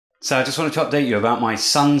So I just wanted to update you about my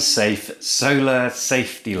SunSafe solar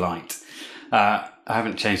safety light. I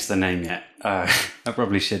haven't changed the name yet. I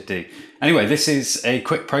probably should do. Anyway, this is a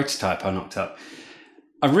quick prototype I knocked up.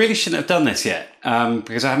 I really shouldn't have done this yet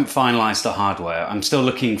because I haven't finalized the hardware. I'm still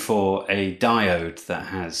looking for a diode that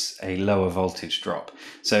has a lower voltage drop.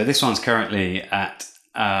 So this one's currently at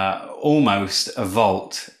almost a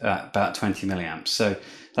volt at about 20 milliamps. So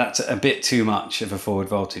that's a bit too much of a forward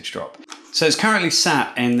voltage drop. So it's currently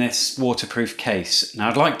sat in this waterproof case. Now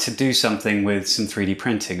I'd like to do something with some 3D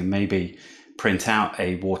printing and maybe print out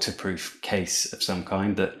a waterproof case of some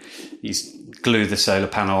kind that you glue the solar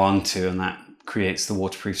panel onto, and that creates the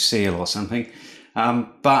waterproof seal or something.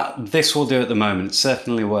 But this will do at the moment. It's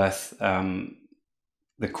certainly worth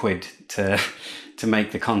the quid to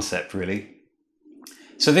make the concept, really.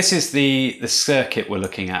 So this is the circuit we're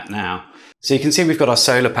looking at now. So you can see we've got our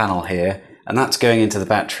solar panel here, and that's going into the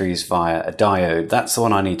batteries via a diode. That's the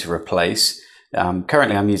one I need to replace.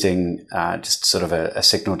 Currently I'm using just sort of a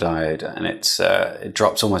signal diode, and it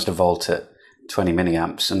drops almost a volt at 20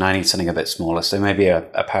 milliamps, and I need something a bit smaller. So maybe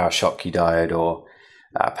a power Schottky diode, or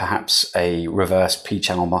perhaps a reverse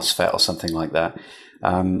P-channel MOSFET or something like that.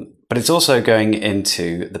 But it's also going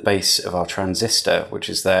into the base of our transistor, which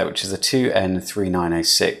is there, which is a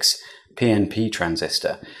 2N3906 PNP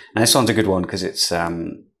transistor. And this one's a good one because it's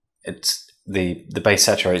the base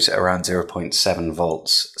saturates at around 0.7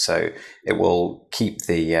 volts, so it will keep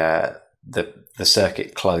the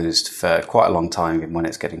circuit closed for quite a long time, even when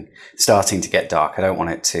it's starting to get dark. I don't want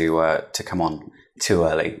it to come on too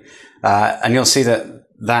early. And you'll see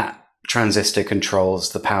that transistor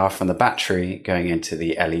controls the power from the battery going into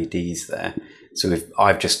the LEDs there. So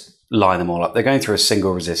I've just lined them all up. They're going through a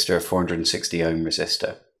single resistor, a 460 ohm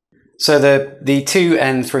resistor. So the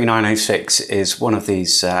 2N3906 is one of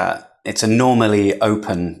these. It's a normally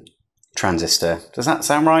open transistor. Does that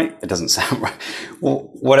sound right? It doesn't sound right. Well,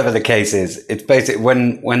 whatever the case is, it's basically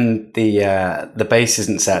when the base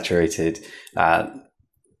isn't saturated,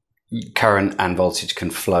 current and voltage can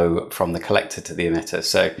flow from the collector to the emitter,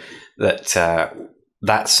 so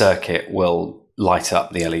that circuit will light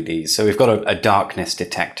up the LEDs. So we've got a darkness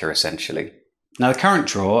detector essentially. Now the current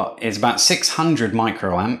draw is about 600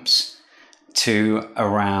 microamps to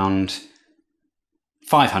around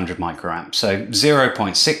 500 microamps, so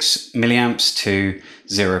 0.6 milliamps to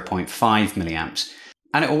 0.5 milliamps.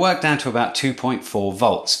 And it will work down to about 2.4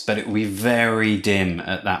 volts, but it will be very dim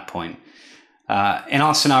at that point. In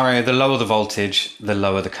our scenario, the lower the voltage, the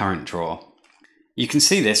lower the current draw. You can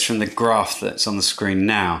see this from the graph that's on the screen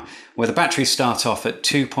now, where the batteries start off at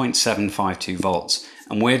 2.752 volts,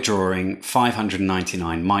 and we're drawing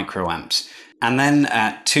 599 microamps. And then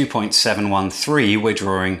at 2.713, we're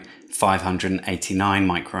drawing 589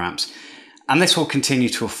 microamps. And this will continue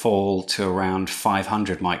to fall to around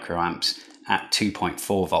 500 microamps at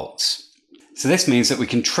 2.4 volts. So this means that we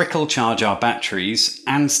can trickle charge our batteries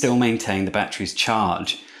and still maintain the battery's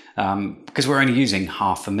charge because we're only using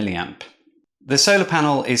half a milliamp. The solar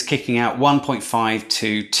panel is kicking out 1.5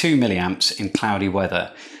 to 2 milliamps in cloudy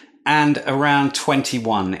weather and around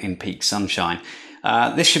 21 in peak sunshine.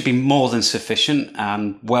 This should be more than sufficient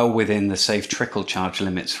and well within the safe trickle charge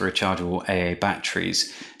limits for rechargeable AA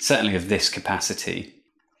batteries, certainly of this capacity.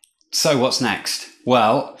 So what's next?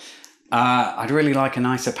 Well, I'd really like a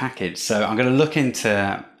nicer package, so I'm going to look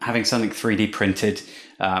into having something 3D printed,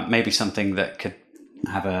 maybe something that could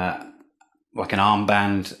have like an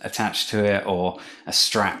armband attached to it, or a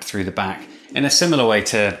strap through the back, in a similar way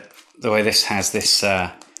to the way this has this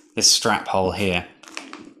strap hole here.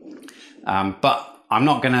 But I'm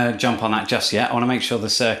not going to jump on that just yet. I want to make sure the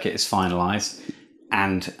circuit is finalized,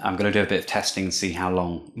 and I'm going to do a bit of testing and see how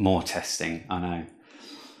long, more testing, I know.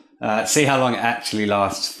 See how long it actually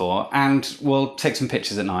lasts for, and we'll take some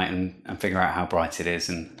pictures at night and figure out how bright it is,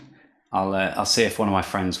 and I'll see if one of my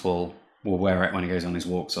friends will wear it when he goes on his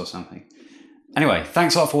walks or something. Anyway,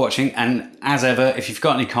 thanks a lot for watching, and as ever, if you've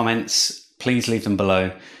got any comments, please leave them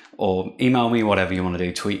below, or email me, whatever you want to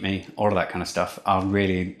do, tweet me, all of that kind of stuff. I'd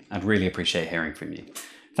really appreciate hearing from you.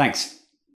 Thanks.